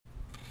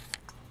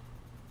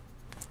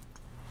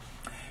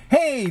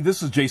Hey,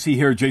 this is JC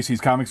here at JC's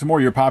Comics and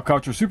More, your pop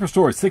culture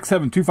superstore,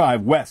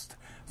 6725 West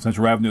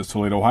Central Avenue,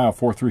 Toledo, Ohio,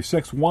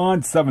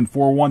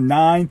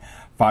 436-17419,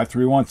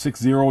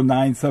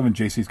 531-6097.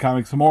 JC's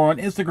Comics and More on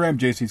Instagram,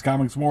 JC's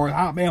Comics and More at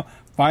Hotmail.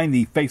 Find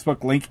the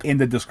Facebook link in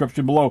the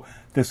description below.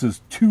 This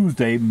is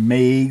Tuesday,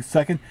 May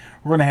 2nd.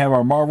 We're going to have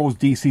our Marvels,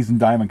 DCs, and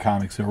Diamond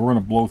comics here. We're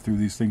going to blow through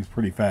these things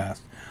pretty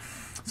fast.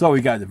 So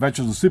we got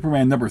Adventures of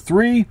Superman number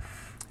 3.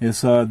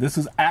 This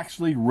is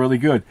actually really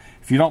good.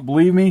 If you don't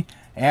believe me,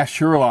 ask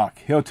Sherlock.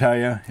 He'll tell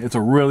you. It's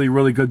a really,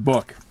 really good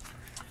book.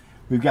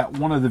 We've got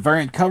one of the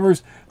variant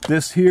covers.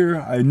 This here,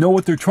 I know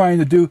what they're trying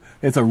to do.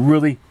 It's a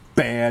really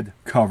bad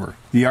cover.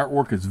 The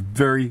artwork is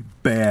very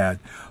bad.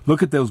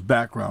 Look at those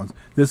backgrounds.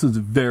 This is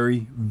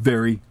very,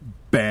 very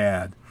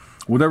bad.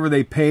 Whatever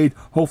they paid,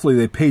 hopefully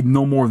they paid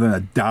no more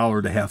than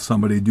 $1 to have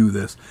somebody do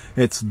this.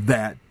 It's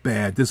that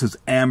bad. This is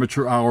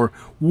amateur hour,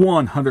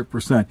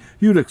 100%.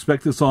 You'd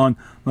expect this on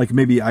like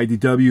maybe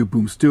IDW,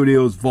 Boom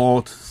Studios,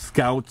 Vault,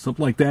 Scout,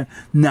 something like that.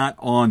 Not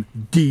on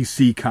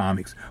DC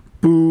Comics.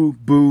 Boo,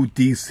 boo,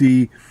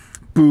 DC.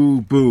 Boo,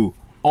 boo.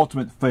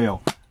 Ultimate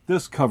fail.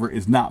 This cover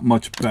is not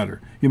much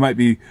better. You might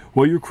be,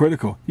 well, you're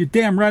critical. You're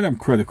damn right I'm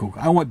critical.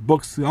 I want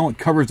books, I want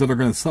covers that are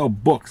going to sell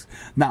books,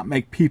 not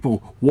make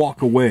people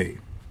walk away.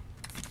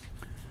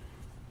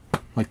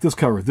 Like this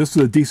cover. This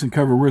is a decent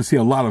cover. We're going to see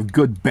a lot of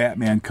good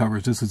Batman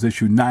covers. This is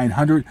issue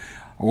 900,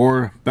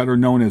 or better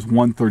known as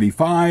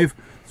 135.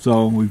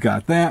 So we've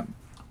got that.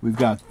 We've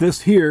got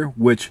this here,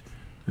 which,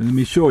 let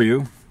me show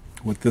you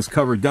what this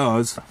cover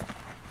does.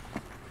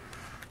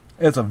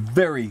 It's a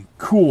very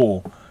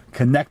cool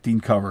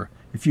connecting cover.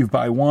 If you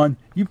buy one,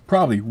 you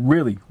probably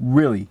really,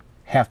 really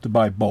have to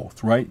buy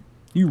both, right?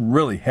 You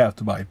really have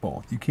to buy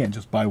both. You can't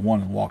just buy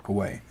one and walk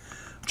away.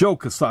 Joe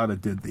Quesada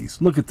did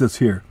these. Look at this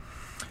here.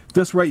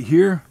 This right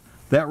here,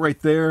 that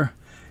right there,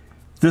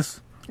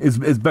 this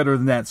is better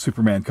than that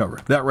Superman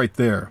cover. That right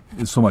there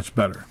is so much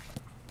better.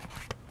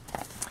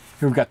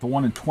 Here we've got the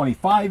 1 in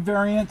 25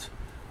 variant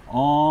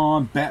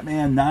on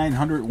Batman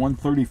 900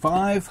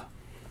 135.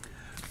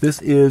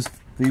 This is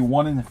the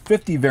 1 in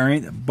 50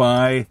 variant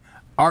by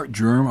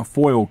Artgerm, a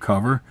foil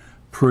cover.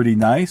 Pretty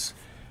nice.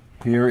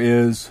 Here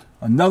is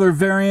another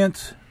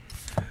variant.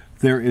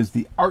 There is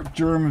the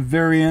Artgerm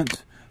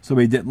variant.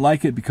 Somebody didn't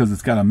like it because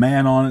it's got a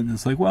man on it. And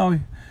it's like, well,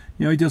 you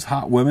know, he does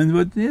hot women,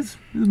 but his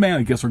man,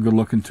 I guess, are good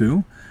looking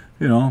too.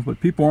 You know, but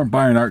people aren't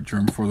buying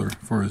Artgerm for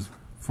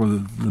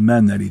the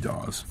men that he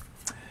draws.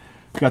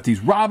 Got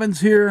these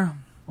Robins here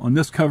on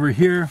this cover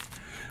here.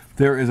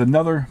 There is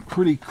another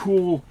pretty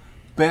cool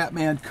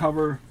Batman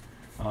cover.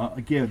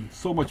 Again,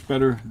 so much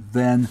better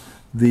than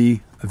the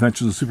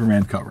Adventures of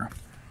Superman cover.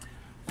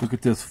 Look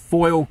at this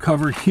foil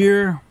cover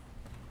here.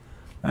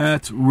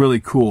 That's really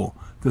cool.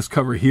 This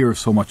cover here is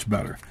so much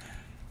better.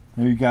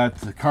 Then we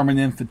got Carmen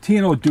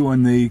Infantino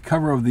doing the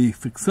cover of the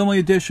facsimile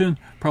edition,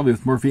 probably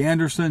with Murphy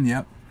Anderson.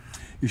 Yep.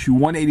 Issue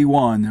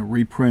 181 that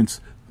reprints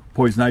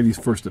Poison Ivy's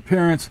first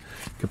appearance,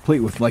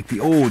 complete with like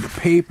the old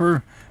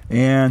paper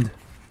and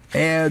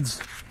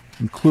ads,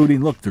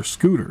 including, look, their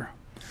scooter.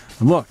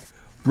 And look,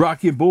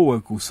 Rocky and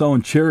Bullwinkle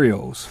selling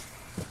Cheerios.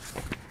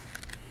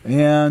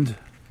 And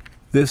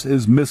this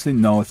is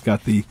missing. No, it's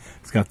got the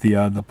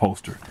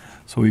poster.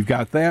 So we've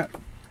got that,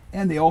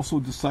 and they also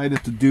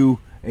decided to do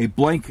a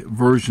blank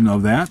version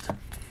of that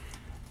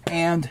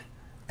and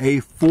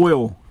a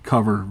foil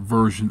cover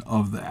version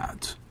of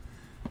that.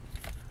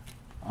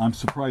 I'm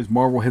surprised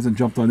Marvel hasn't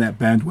jumped on that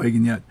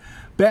bandwagon yet.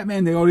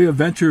 Batman The Audio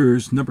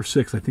Adventures number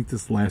 6. I think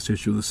this is the last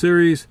issue of the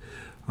series.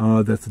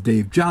 That's the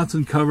Dave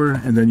Johnson cover,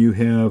 and then you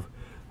have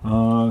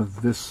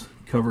this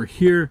cover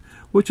here,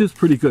 which is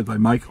pretty good, by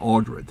Mike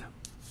Aldred.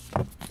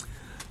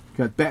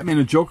 Got Batman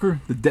and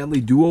Joker, The Deadly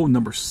Duo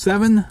number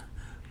 7.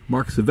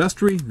 Mark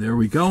Silvestri. There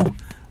we go.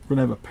 We're going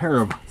to have a pair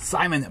of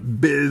Simon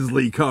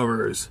Bisley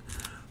covers.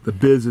 The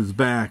Biz is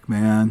back,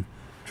 man.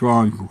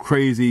 Drawing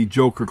crazy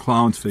Joker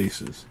clowns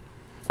faces.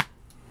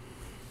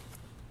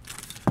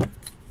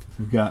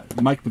 We've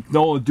got Mike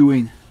Mignola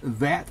doing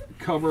that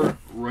cover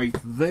right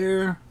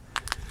there.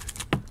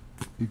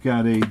 You've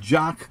got a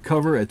Jock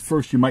cover. At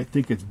first you might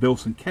think it's Bill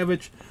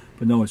Sienkiewicz,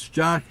 but no, it's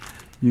Jock.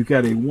 You've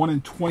got a 1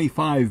 in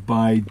 25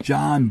 by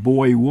John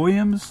Boy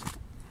Williams.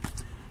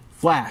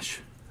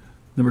 Flash.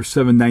 Number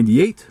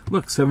 798.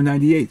 Look,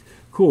 798.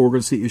 Cool. We're going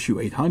to see issue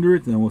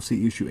 800, and then we'll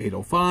see issue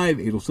 805,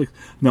 806.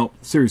 No,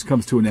 the series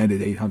comes to an end at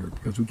 800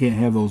 because we can't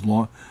have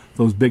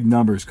those big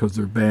numbers because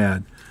they're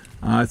bad.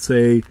 I'd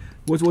say,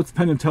 what's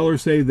Penn and Teller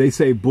say? They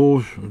say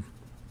bullshit.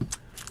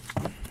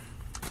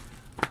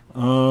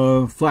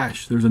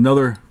 Flash. There's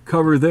another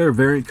cover there,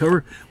 variant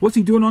cover. What's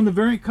he doing on the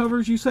variant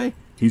covers, you say?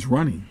 He's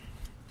running.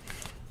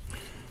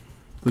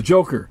 The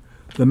Joker.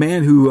 The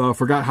man who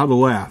forgot how to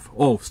laugh.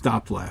 Oh,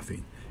 stopped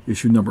laughing.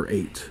 Issue number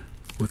 8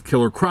 with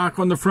Killer Croc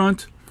on the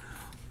front.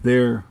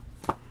 There,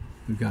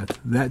 we've got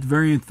that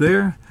variant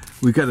there.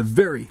 We've got a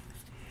very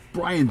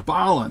Brian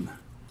Bolland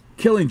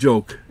Killing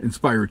Joke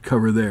inspired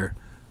cover there.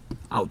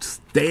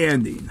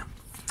 Outstanding.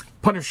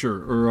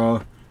 Punisher,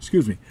 or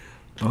excuse me,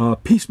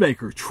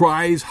 Peacemaker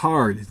tries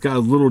hard. He's got a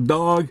little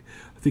dog.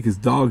 think his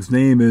dog's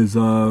name is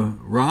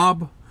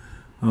Rob.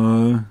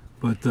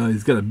 But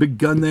he's got a big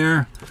gun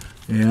there,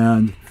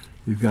 and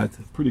you've got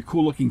a pretty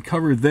cool looking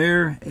cover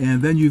there,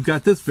 and then you've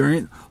got this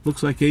variant,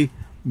 looks like a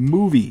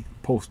movie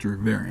poster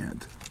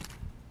variant.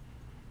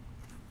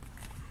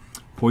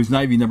 Poison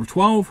Ivy number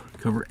 12,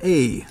 cover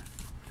A.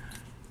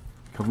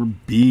 Cover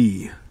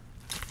B.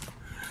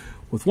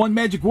 With one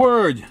magic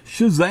word,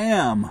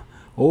 Shazam!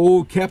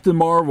 Old Captain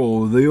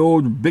Marvel, the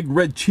old big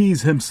red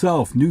cheese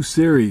himself, new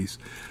series.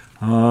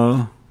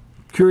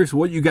 Curious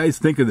what you guys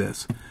think of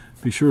this.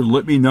 Be sure to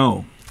let me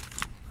know.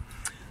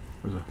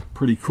 There's a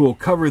pretty cool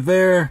cover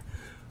there.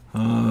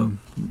 And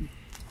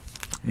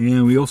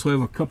we also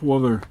have a couple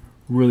other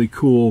really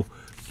cool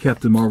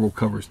Captain Marvel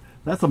covers.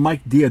 That's a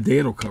Mike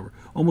Diodato cover.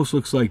 Almost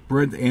looks like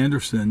Brent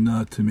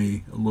Anderson to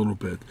me a little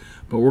bit.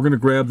 But we're going to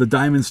grab the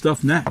diamond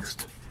stuff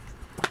next.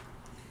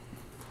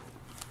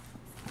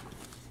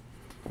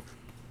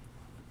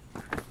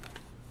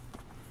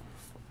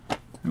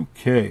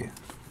 Okay.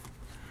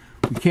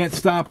 We can't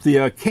stop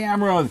the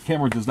camera. The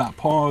camera does not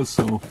pause,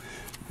 so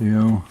you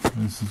know,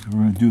 we're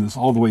going to do this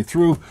all the way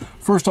through.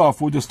 First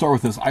off, we'll just start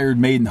with this Iron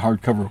Maiden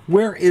hardcover.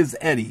 Where is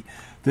Eddie?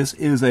 This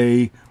is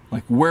a,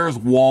 like, Where's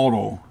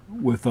Waldo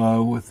with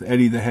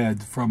Eddie the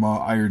Head from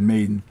Iron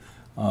Maiden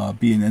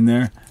being in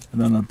there. And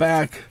then on the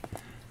back,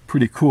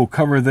 pretty cool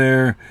cover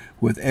there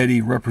with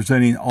Eddie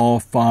representing all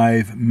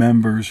 5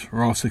 members,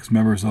 or all 6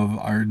 members of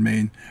Iron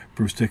Maiden.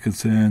 Bruce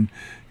Dickinson.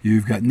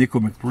 You've got Nico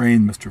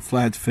McBrain, Mr.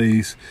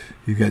 Flatface.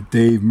 You've got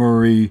Dave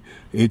Murray,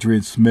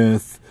 Adrian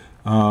Smith.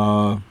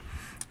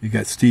 You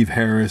got Steve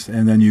Harris,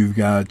 and then you've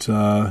got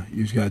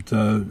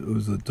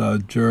was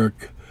it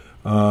Jerk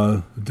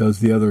does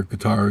the other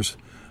guitars.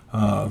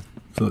 So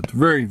it's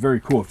very, very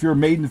cool. If you're a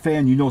Maiden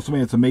fan, you know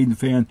somebody that's a Maiden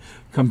fan,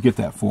 come get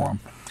that for them.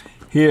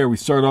 Here we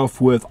start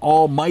off with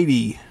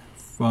Almighty,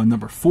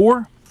 number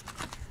 4.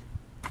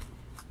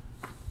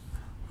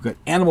 We've got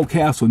Animal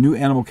Castle, New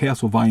Animal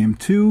Castle Volume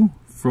 2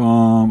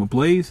 from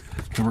Blaze,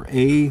 cover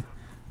A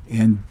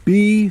and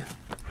B.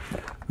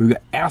 We've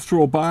got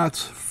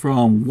Astrobots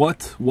from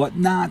What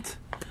Not,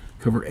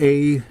 cover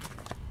A,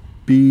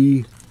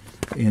 B,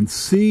 and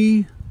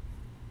C.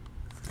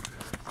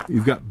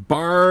 You've got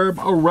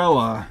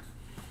Barbarella.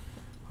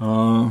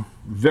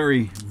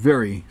 Very,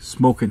 very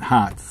smoking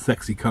hot,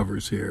 sexy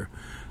covers here.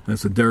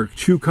 That's a Derek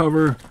Chew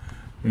cover,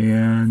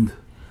 and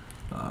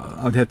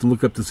I'd have to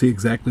look up to see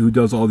exactly who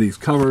does all these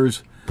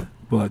covers,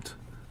 but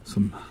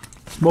some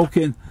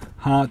smoking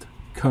hot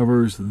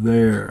covers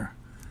there.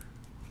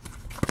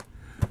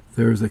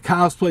 There's a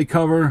cosplay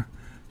cover.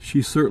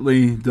 She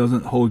certainly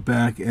doesn't hold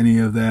back any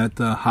of that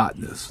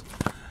hotness.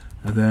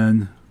 And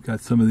then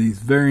got some of these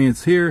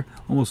variants here.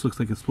 Almost looks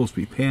like it's supposed to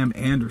be Pam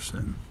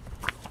Anderson.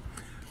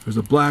 There's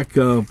a black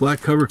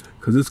cover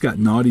because it's got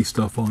naughty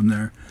stuff on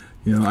there.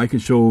 You know, I can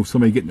show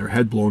somebody getting their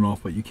head blown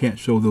off, but you can't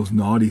show those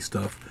naughty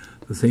stuff.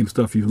 The same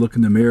stuff you look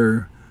in the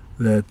mirror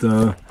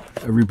that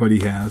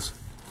everybody has,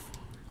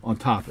 on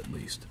top at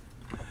least.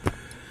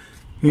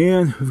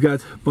 And we've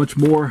got a bunch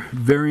more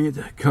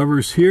variant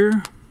covers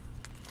here.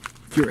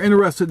 If you're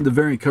interested in the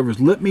variant covers,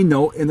 let me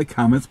know in the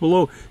comments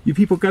below. You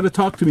people got to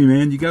talk to me,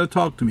 man. You got to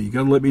talk to me. You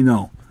got to let me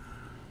know.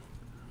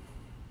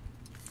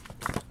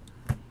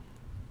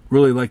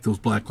 Really like those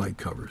blacklight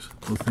covers.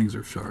 Those things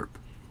are sharp.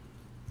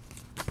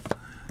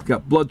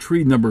 Got Blood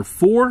Tree number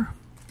 4.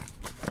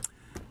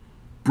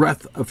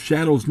 Breath of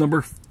Shadows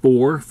number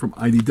 4 from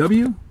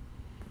IDW.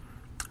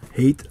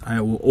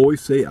 I will always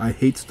say I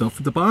hate stuff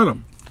at the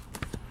bottom.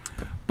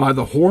 By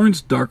the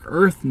Horns, Dark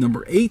Earth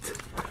number 8.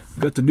 We've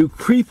got the new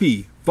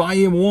Creepy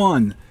Volume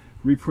 1.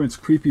 Reprints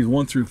Creepies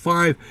 1 through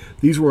 5.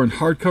 These were in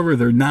hardcover.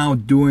 They're now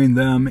doing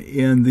them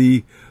in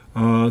the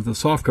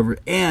soft cover.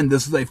 And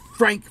this is a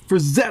Frank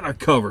Frazetta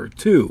cover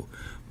too.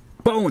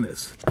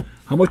 Bonus.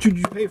 How much did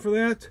you pay for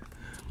that?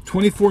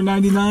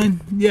 $24.99?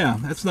 Yeah,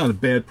 that's not a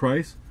bad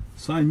price.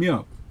 Sign me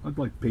up. I'd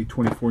like to pay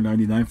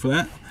 $24.99 for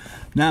that.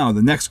 Now,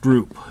 the next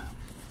group.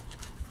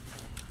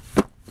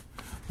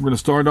 We're going to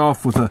start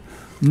off with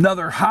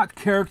another hot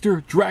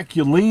character,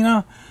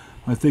 Draculina.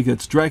 I think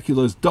it's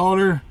Dracula's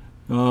daughter.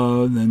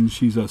 Then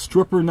she's a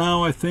stripper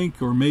now, I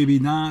think, or maybe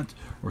not,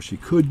 or she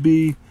could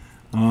be.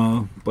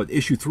 But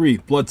issue 3,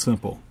 Blood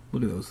Simple.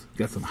 Look at those.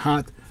 Got some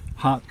hot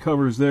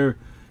covers there.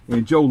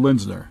 And Joe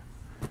Linsner.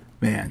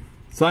 Man,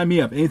 sign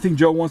me up. Anything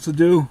Joe wants to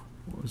do,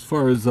 as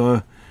far as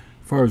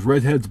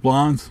redheads,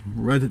 blondes,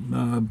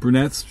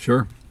 brunettes,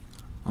 sure,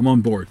 I'm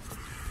on board.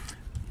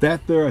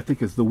 That there, I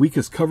think, is the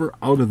weakest cover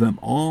out of them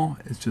all.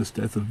 It's just,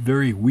 that's a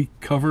very weak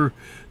cover.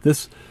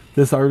 This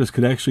artist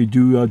could actually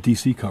do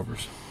DC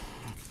covers.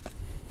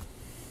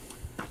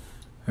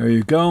 There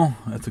you go.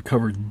 That's a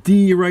cover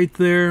D right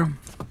there.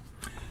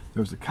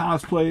 There's a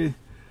cosplay,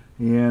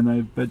 and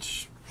I bet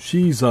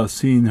she's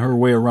seen her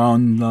way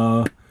around,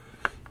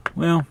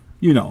 well,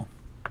 you know,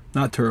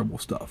 not terrible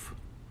stuff.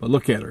 But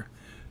look at her.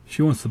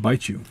 She wants to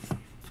bite you.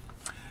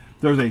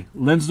 There's a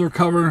Linsner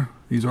cover.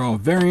 These are all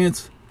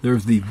variants.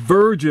 There's the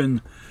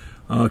Virgin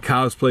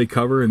cosplay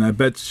cover, and I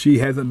bet she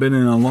hasn't been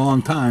in a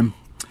long time.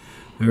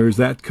 There's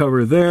that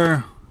cover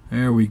there.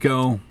 There we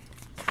go.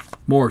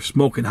 more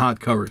smoking hot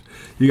covers.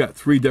 You got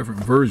 3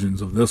 different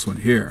versions of this one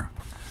here.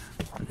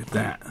 Look at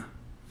that.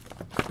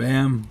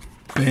 Bam,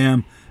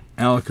 bam,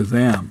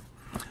 alakazam.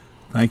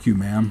 Thank you,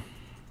 ma'am.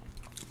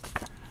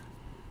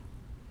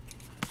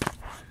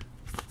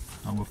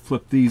 I will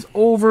flip these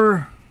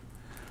over.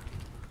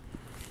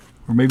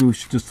 Or maybe we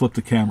should just flip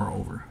the camera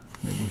over.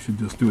 Maybe we should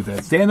just do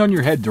that. Stand on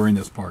your head during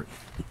this part.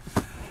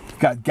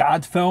 Got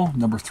Godfell,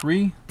 number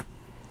 3.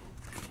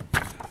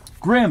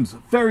 Grimm's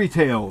Fairy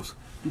Tales,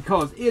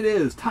 because it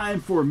is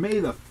time for May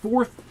the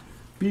 4th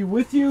be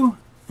with you.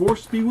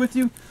 Force be with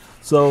you.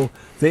 So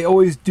they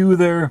always do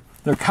their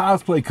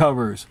cosplay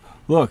covers.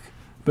 Look,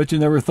 bet you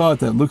never thought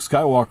that Luke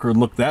Skywalker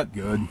looked that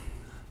good.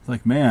 It's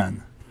like,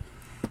 man,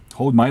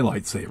 hold my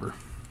lightsaber.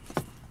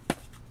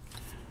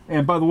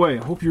 And by the way,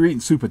 I hope you're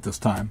eating soup at this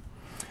time.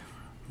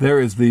 There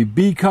is the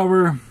B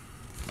cover.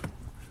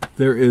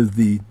 There is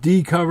the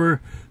D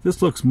cover.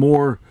 This looks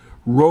more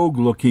rogue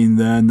looking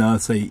than,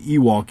 say,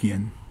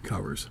 Ewokian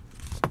covers.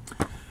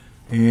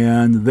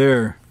 And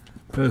there,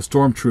 a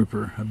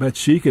Stormtrooper. I bet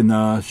she can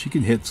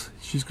hit.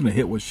 She's going to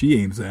hit what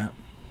she aims at.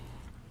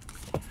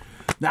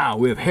 Now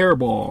we have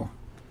Hairball.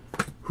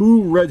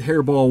 Who read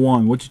Hairball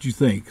 1? What did you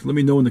think? Let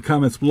me know in the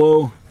comments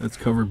below. That's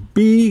cover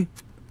B.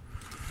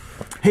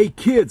 Hey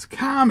Kids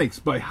Comics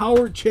by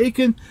Howard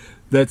Chaykin.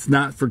 That's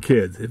not for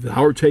kids. If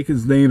Howard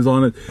Chaykin's name's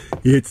on it,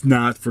 it's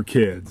not for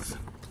kids.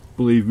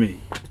 Believe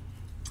me.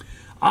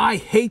 I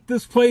hate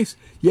this place.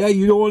 Yeah,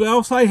 you know what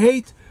else I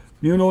hate?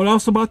 You know what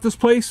else about this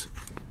place?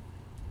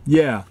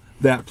 Yeah,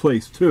 that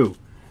place too.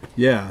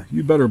 Yeah,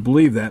 you better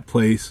believe that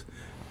place.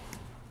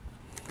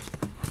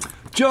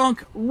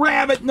 Junk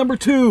Rabbit number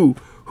 2.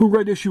 Who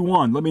read issue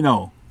 1? Let me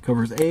know.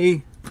 Covers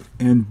A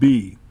and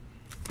B.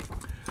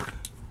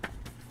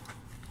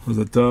 Was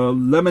it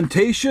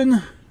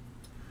Lamentation?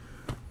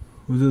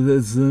 Was it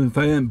this, if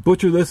I didn't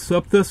butcher this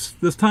up this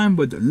time,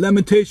 but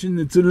Lamentation,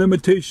 it's a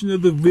limitation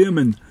of the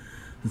women.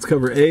 It's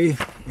cover A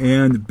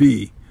and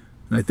B.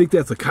 And I think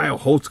that's a Kyle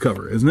Holtz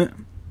cover, isn't it?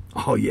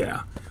 Oh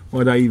yeah.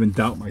 Why'd I even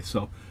doubt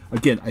myself?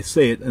 Again, I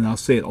say it and I'll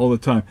say it all the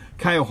time.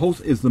 Kyle Holtz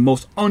is the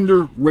most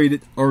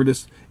underrated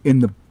artist in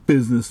the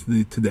business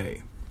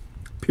today.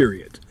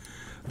 Period.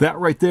 That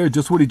right there,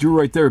 just what he drew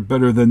right there,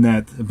 better than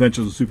that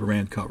Adventures of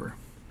Superman cover.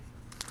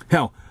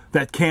 Hell,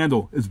 that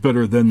candle is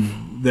better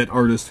than that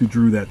artist who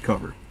drew that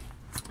cover.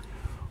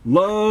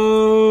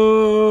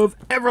 Love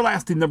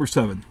Everlasting number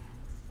 7.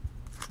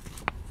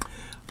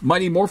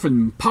 Mighty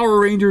Morphin Power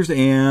Rangers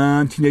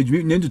and Teenage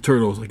Mutant Ninja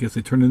Turtles. I guess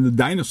they turn into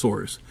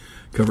dinosaurs.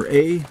 Cover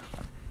A.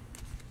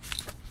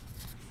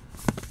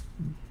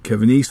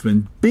 Kevin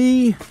Eastman.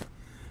 B,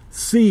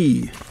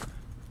 C,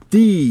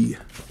 D,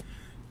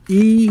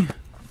 E.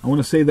 I want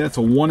to say that's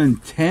a 1 in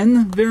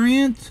 10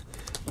 variant.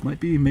 Might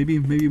be, maybe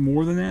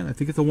more than that. I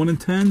think it's a 1 in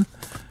 10.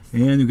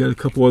 And you've got a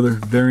couple other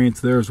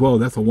variants there as well.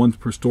 That's a 1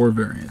 per store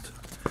variant.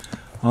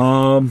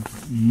 Monomyth.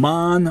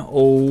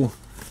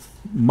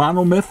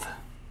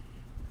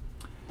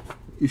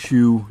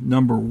 Issue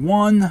number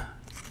 1.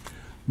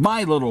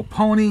 My Little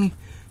Pony.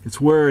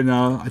 It's wearing,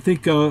 I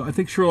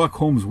think Sherlock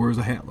Holmes wears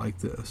a hat like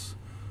this.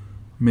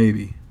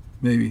 Maybe.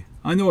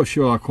 I know a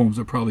Sherlock Holmes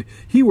that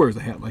he wears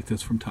a hat like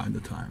this from time to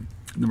time.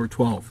 Number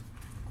 12.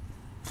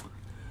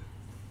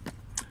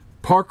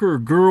 Parker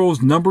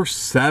Girls number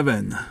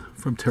 7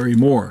 from Terry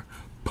Moore.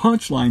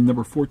 Punchline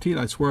number 14.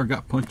 I swear I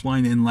got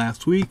Punchline in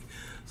last week.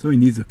 Somebody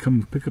needs to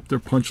come pick up their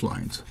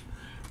punchlines.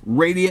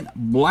 Radiant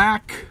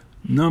Black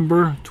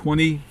number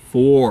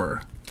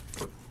 24.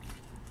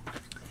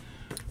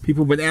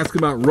 People have been asking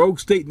about Rogue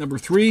State number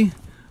 3.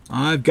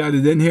 I've got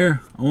it in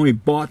here. I only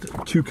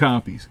bought 2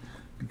 copies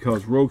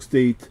because Rogue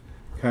State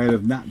kind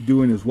of not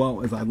doing as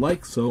well as I'd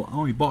like, so I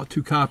only bought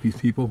 2 copies,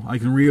 people. I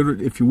can reorder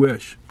it if you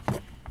wish.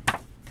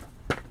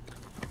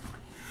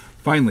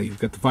 Finally, we've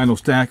got the final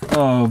stack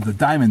of the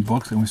Diamond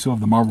books, and we still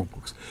have the Marvel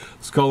books.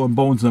 Skull and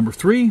Bones number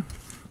 3.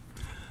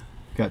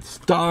 Got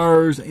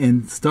Stars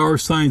and Star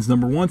Signs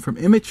number 1 from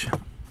Image.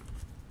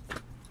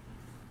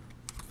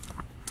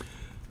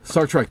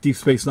 Star Trek Deep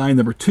Space Nine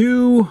number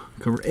 2.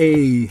 Cover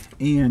A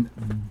and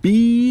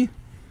B.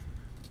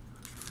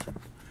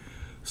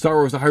 Star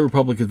Wars The High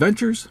Republic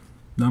Adventures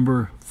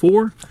number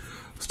 4.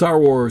 Star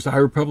Wars The High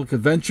Republic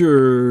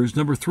Adventures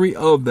number 3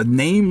 of the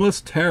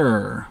Nameless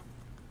Terror.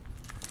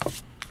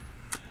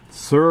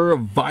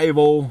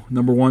 Survival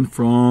number 1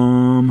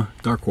 from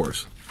Dark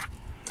Horse.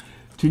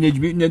 Teenage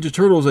Mutant Ninja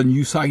Turtles and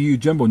Usagi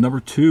Yojimbo number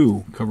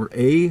 2. Cover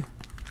A.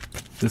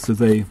 This is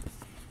a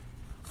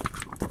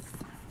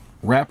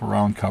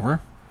wraparound cover.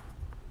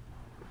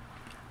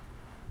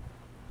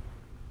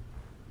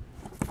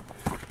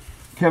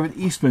 Kevin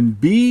Eastman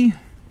B.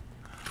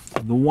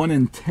 The 1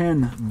 in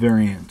 10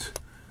 variant.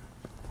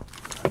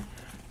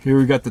 Here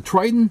we got the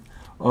Triton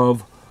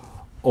of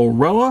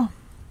Orella.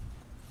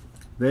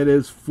 That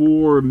is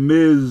for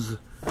Ms.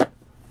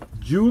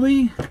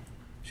 Julie.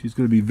 She's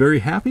going to be very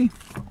happy.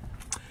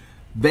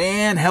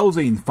 Van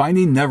Helsing,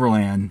 Finding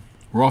Neverland.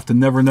 We're off to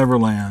Never Never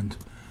Land.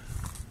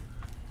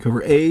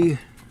 Cover A,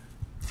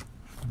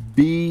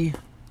 B,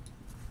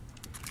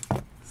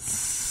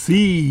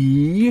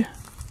 C,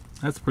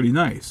 That's pretty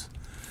nice.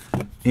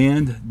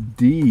 And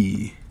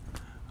D.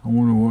 I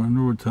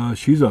wonder what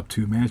she's up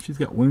to, man. She's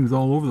got wings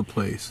all over the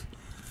place.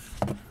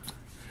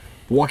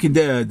 Walking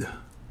Dead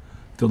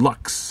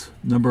Deluxe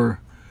number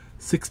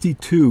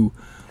 62.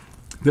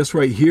 This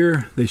right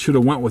here, they should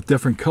have went with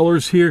different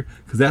colors here,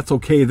 because that's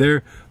okay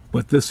there.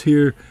 But this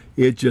here,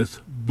 it just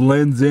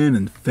blends in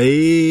and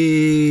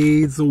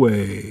fades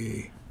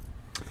away.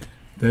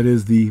 That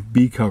is the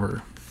B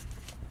cover.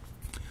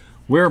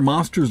 Where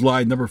Monsters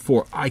Lie number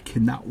 4. I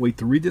cannot wait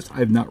to read this. I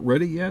have not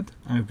read it yet.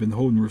 I've been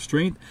holding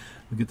restraint.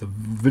 I'll get the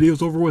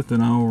videos over with,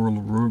 and I'll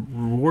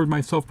reward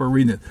myself by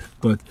reading it.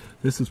 But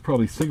this is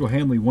probably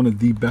single-handedly one of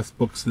the best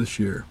books this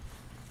year.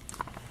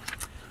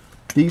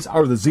 These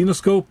are the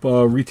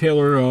Zenescope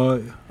retailer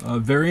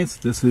variants.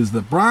 This is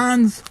the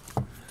bronze.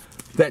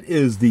 That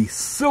is the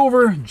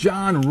silver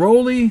John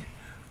Rowley.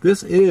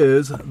 This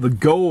is the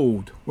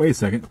gold. Wait a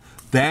second.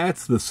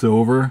 That's the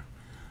silver.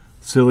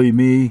 Silly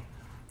me.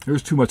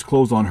 There's too much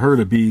clothes on her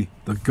to be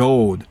the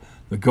gold.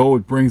 The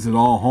gold brings it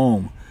all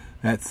home.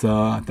 That's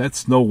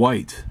Snow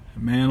White.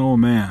 Man, oh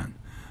man.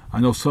 I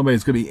know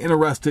somebody's going to be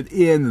interested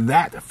in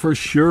that for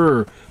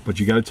sure. But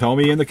you got to tell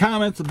me in the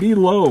comments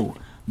below.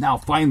 Now,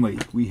 finally,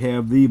 we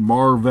have the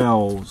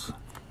Marvels.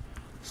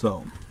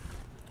 So,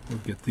 we'll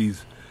get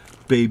these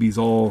babies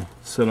all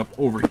set up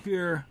over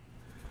here.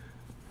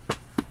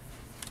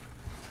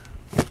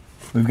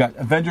 We've got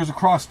Avengers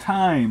Across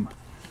Time.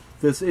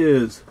 This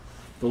is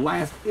the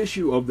last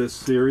issue of this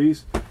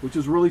series, which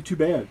is really too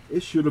bad.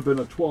 It should have been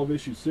a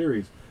 12-issue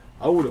series.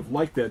 I would have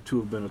liked that to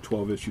have been a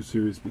 12-issue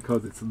series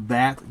because it's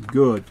that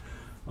good.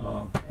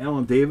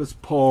 Alan Davis,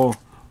 Paul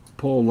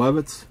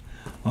Levitz,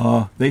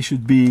 they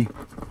should be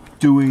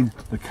doing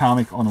the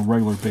comic on a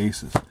regular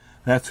basis.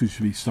 That's who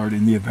should be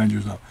starting the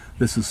Avengers up.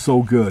 This is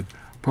so good.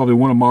 Probably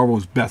one of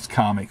Marvel's best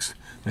comics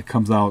that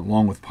comes out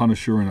along with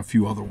Punisher and a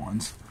few other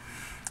ones.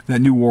 That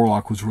new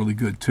Warlock was really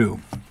good too.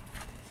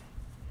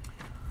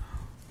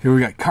 Here we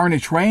got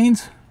Carnage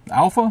Reigns,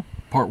 Alpha,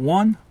 Part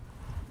 1.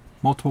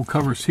 Multiple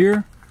covers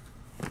here.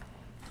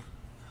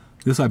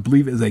 This, I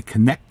believe, is a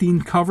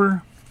connecting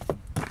cover.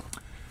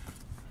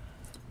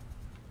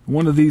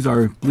 One of these,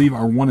 I believe,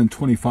 are 1 in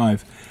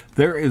 25.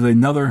 There is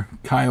another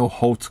Kyle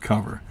Holtz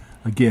cover.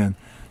 Again,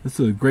 this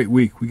is a great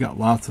week. We got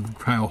lots of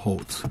Kyle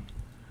Holtz.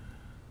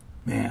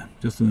 Man,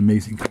 just an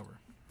amazing cover.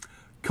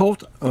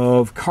 Cult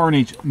of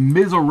Carnage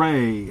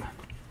Misery.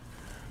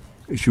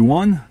 Issue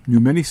 1, new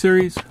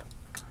miniseries.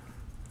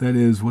 That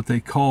is what they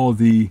call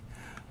the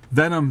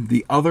Venom,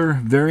 the other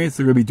variants.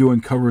 They're going to be doing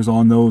covers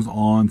on those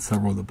on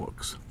several of the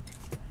books.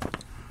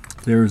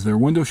 There's their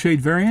Window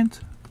Shade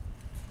variant.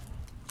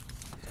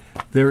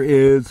 There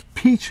is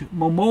Peach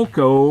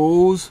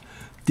Momoko's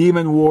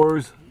Demon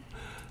Wars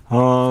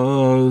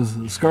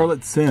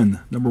Scarlet Sin,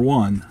 number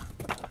 1.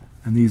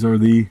 And these are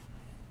the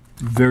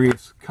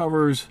various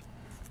covers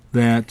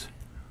that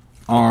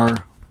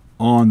are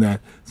on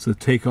that. So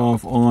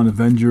Takeoff on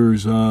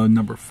Avengers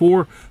number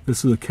 4.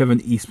 This is a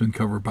Kevin Eastman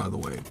cover, by the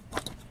way.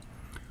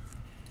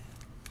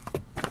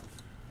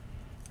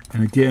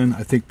 And again,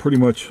 I think pretty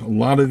much a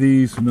lot of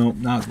these, no,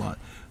 not a lot,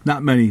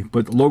 not many,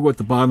 but the logo at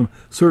the bottom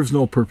serves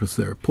no purpose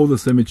there. Pull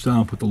this image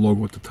down, put the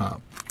logo at the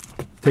top.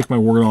 Take my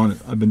word on it.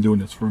 I've been doing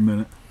this for a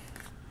minute.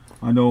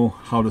 I know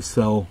how to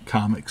sell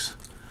comics.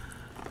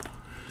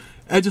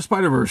 Edge of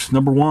Spider-Verse,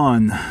 number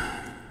 1.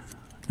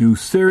 New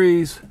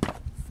series.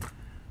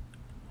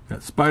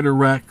 Got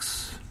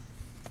Spider-Rex.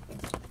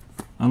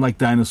 I like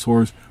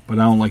dinosaurs, but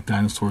I don't like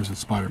dinosaurs as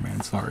Spider-Man,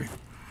 sorry.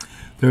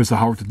 There's the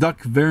Howard the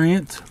Duck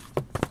variant.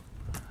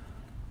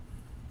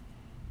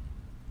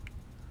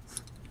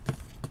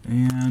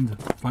 And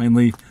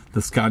finally,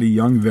 the Scotty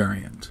Young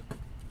variant.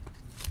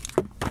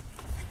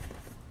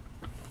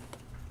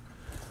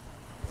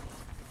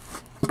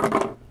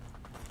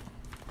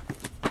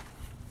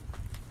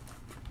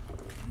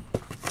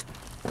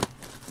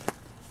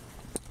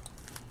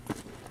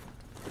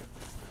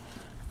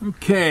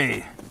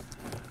 Okay,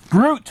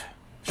 Groot.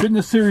 Shouldn't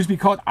this series be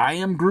called I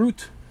Am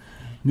Groot?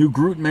 New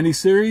Groot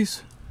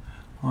miniseries.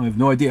 I have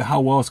no idea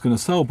how well it's going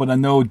to sell, but I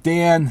know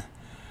Dan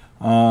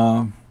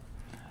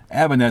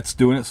Abnett's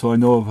doing it, so I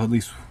know of at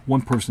least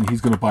one person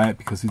he's going to buy it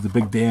because he's a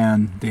big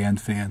Dan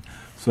fan.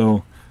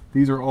 So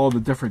these are all the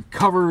different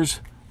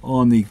covers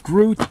on the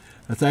Groot.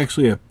 That's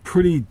actually a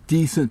pretty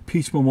decent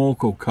Peach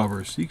Momoko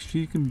cover.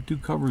 She can do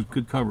covers,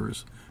 good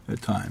covers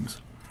at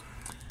times.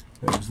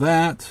 There's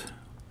that.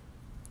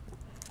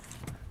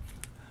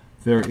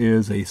 There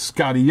is a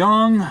Scotty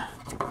Young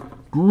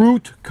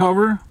Groot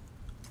cover.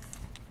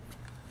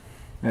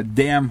 That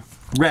damn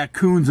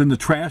raccoon's in the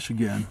trash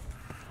again.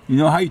 You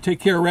know how you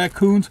take care of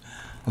raccoons?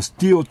 A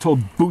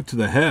steel-toed boot to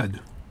the head.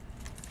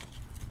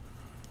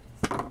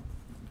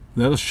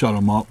 That'll shut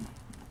them up.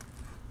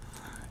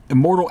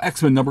 Immortal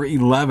X-Men number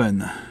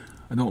 11.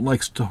 I don't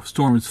like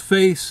Storm's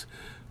face.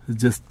 It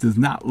just does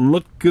not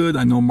look good.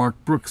 I know Mark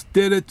Brooks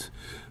did it,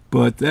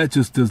 but that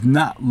just does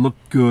not look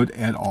good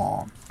at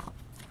all.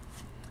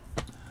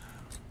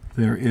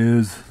 There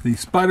is the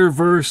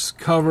Spider-Verse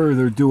cover.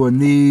 They're doing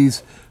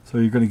these. So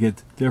you're going to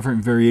get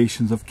different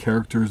variations of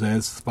characters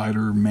as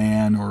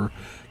Spider-Man or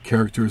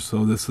characters.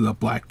 So this is a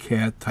Black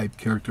Cat type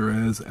character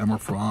as Emma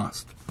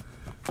Frost.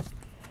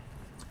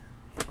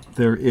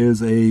 There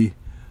is a,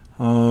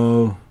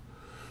 I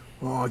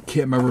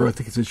can't remember, I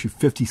think it's issue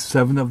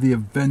 57 of the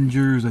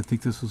Avengers. I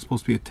think this is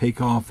supposed to be a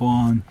takeoff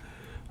on,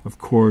 of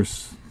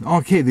course.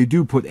 Okay, they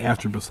do put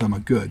Astrobus on a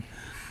good,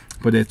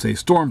 but it's a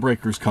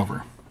Stormbreakers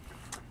cover.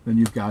 Then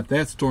you've got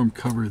that Storm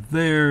cover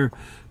there.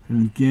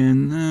 And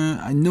again,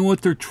 I know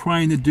what they're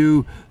trying to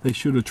do. They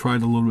should have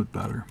tried a little bit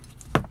better.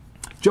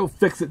 Joe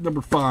Fixit number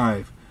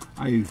 5.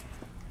 I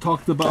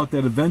talked about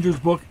that Avengers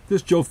book.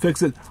 This Joe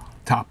Fixit,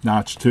 top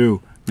notch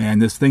too. Man,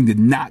 this thing did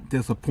not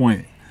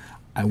disappoint.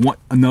 I want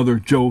another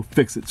Joe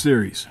Fixit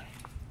series.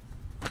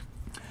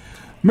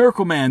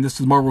 Miracle Man. This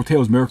is Marvel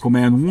Tales Miracle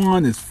Man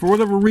 1. It's, for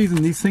whatever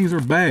reason, these things are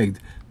bagged.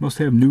 Must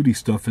have nudie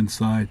stuff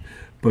inside.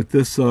 But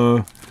this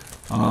is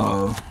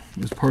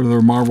part of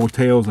their Marvel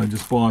Tales. I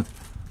just bought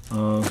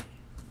a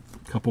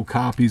couple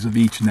copies of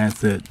each, and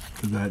that's it.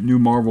 That new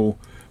Marvel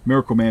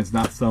Miracle Man's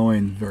not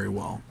selling very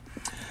well.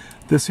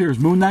 This here is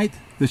Moon Knight.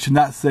 This should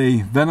not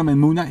say Venom and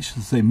Moon Knight. It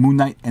should say Moon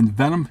Knight and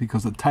Venom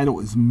because the title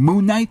is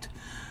Moon Knight.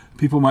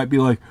 People might be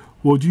like,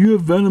 well, do you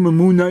have Venom and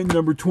Moon Knight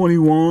number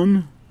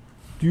 21?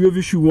 Do you have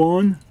issue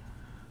 1?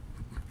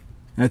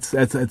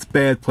 That's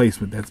bad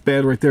placement. That's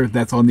bad right there.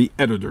 That's on the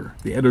editor.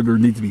 The editor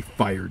needs to be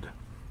fired.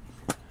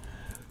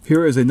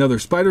 Here is another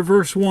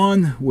Spider-Verse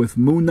one with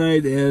Moon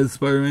Knight as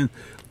Spider-Man.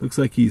 Looks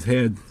like he's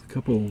had a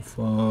couple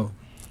of,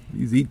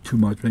 he's eaten too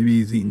much. Maybe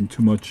he's eaten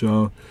too much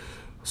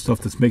stuff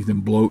that's making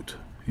him bloat.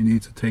 He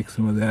needs to take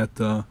some of that,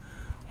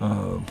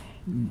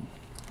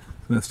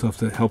 stuff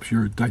that helps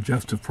your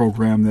digestive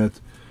program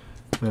that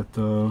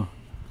some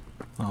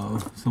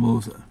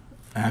of those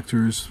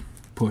actors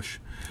push.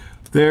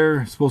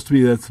 They're supposed to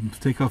be, that's a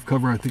takeoff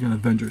cover, I think, on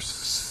Avengers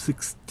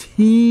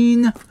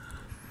 16. And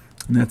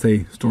that's a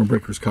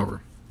Stormbreakers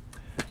cover.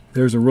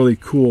 There's a really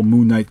cool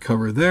Moon Knight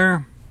cover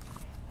there.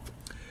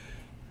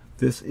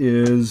 This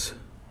is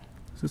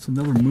this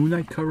another Moon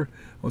Knight cover?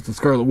 Oh, it's a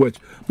Scarlet Witch.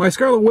 My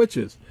Scarlet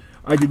Witches.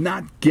 I did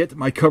not get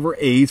my cover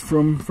A's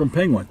from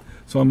Penguin.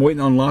 So I'm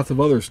waiting on lots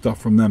of other stuff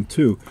from them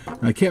too.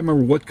 And I can't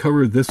remember what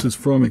cover this is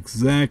from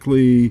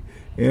exactly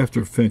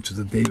after Finch. It's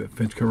a David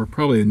Finch cover.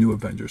 Probably a New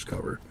Avengers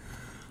cover.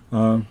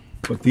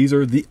 But these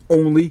are the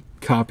only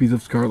copies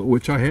of Scarlet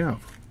Witch I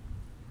have.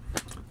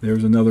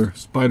 There's another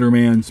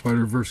Spider-Man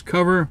Spider-Verse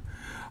cover.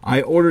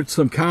 I ordered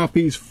some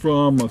copies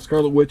from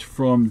Scarlet Witch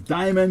from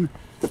Diamond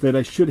that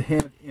I should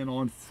have in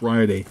on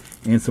Friday,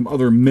 and some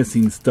other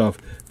missing stuff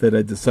that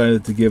I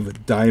decided to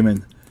give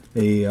Diamond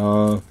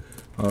a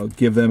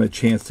give them a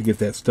chance to get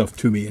that stuff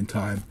to me in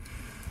time.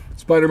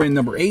 Spider-Man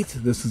number 8.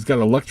 This has got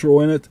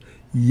Electro in it.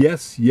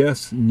 Yes,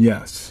 yes,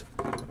 yes.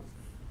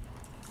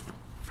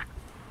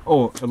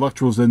 Oh,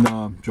 Electro's in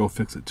Joe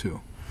Fixit too.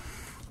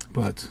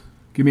 But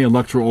give me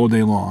Electro all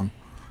day long.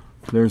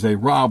 There's a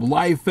Rob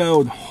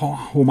Liefeld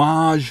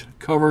homage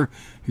cover.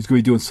 He's going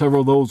to be doing several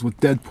of those with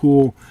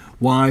Deadpool.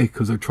 Why?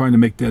 Because they're trying to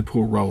make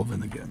Deadpool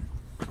relevant again.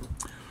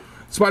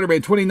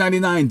 Spider-Man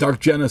 2099 Dark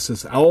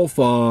Genesis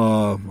Alpha,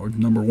 or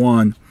number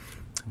 1.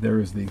 There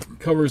is the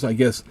covers, I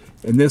guess.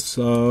 In this,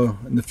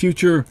 in the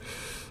future,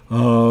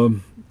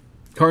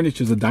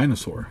 Carnage is a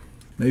dinosaur.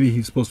 Maybe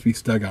he's supposed to be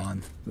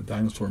Stegon, the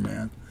dinosaur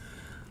man.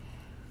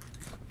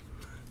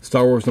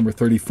 Star Wars number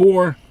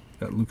 34.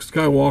 Got Luke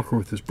Skywalker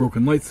with his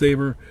broken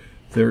lightsaber.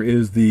 There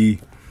is the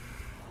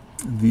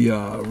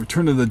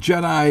Return of the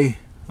Jedi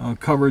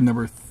cover,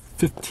 number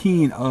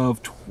 15 of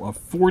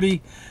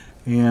 40.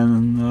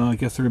 And I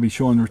guess they're going to be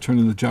showing Return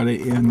of the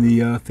Jedi in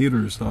the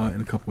theaters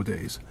in a couple of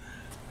days.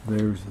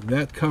 There's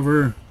that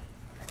cover.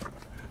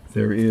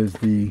 There is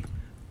the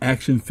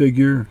action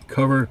figure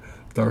cover,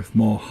 Darth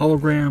Maul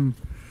hologram.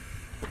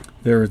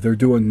 They're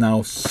doing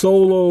now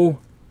solo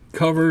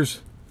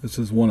covers. This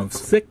is one of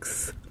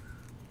 6.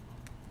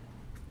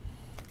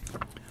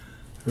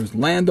 There's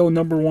Lando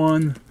number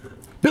 1.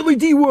 Billy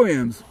D.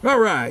 Williams. All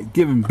right,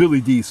 giving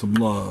Billy D some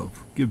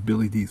love. Give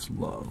Billy D some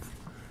love.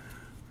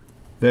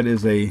 That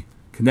is a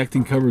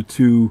connecting cover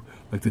to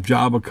like the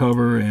Jabba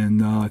cover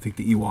and I think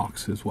the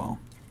Ewoks as well.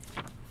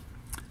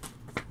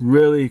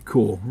 Really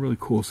cool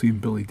seeing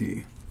Billy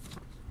D.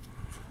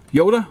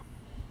 Yoda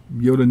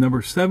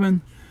number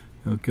 7.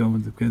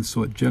 Again,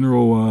 so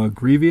General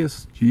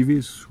Grievous.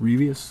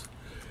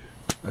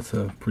 That's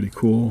a pretty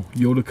cool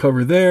Yoda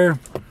cover there.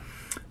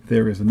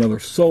 There is another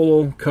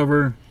solo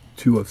cover,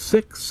 2 of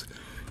 6.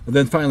 And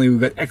then finally we've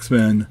got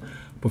X-Men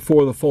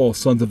Before the Fall,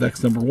 Sons of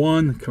X number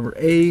 1, cover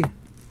A,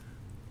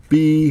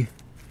 B,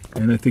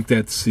 and I think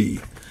that's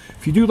C.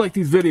 If you do like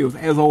these videos,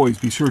 as always,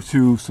 be sure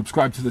to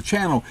subscribe to the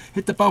channel,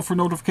 hit the bell for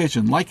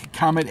notification, like,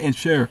 comment, and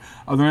share.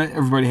 Other than that,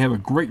 everybody have a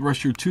great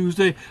rest of your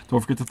Tuesday. Don't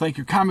forget to thank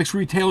your comics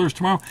retailers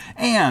tomorrow.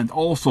 And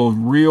also,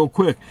 real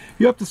quick,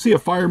 you have to see a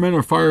fireman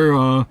or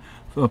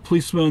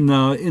policemen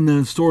in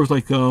the stores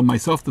like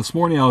myself this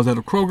morning. I was at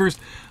a Kroger's.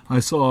 I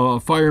saw a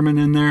fireman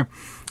in there.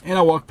 And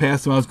I walked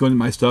past him. I was going to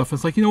my stuff.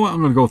 It's like, you know what?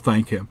 I'm going to go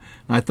thank him.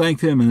 And I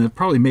thanked him, and it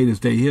probably made his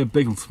day. He had a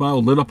big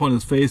smile lit up on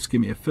his face,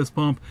 gave me a fist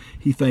bump.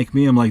 He thanked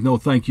me. I'm like, no,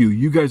 thank you.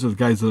 You guys are the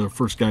guys that are the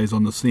first guys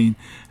on the scene.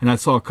 And I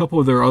saw a couple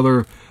of his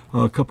other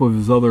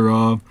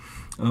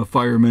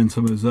firemen,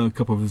 a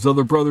couple of his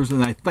other brothers,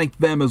 and I thanked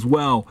them as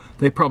well.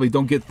 They probably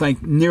don't get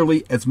thanked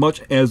nearly as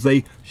much as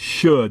they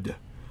should.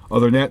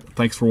 Other than that,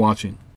 thanks for watching.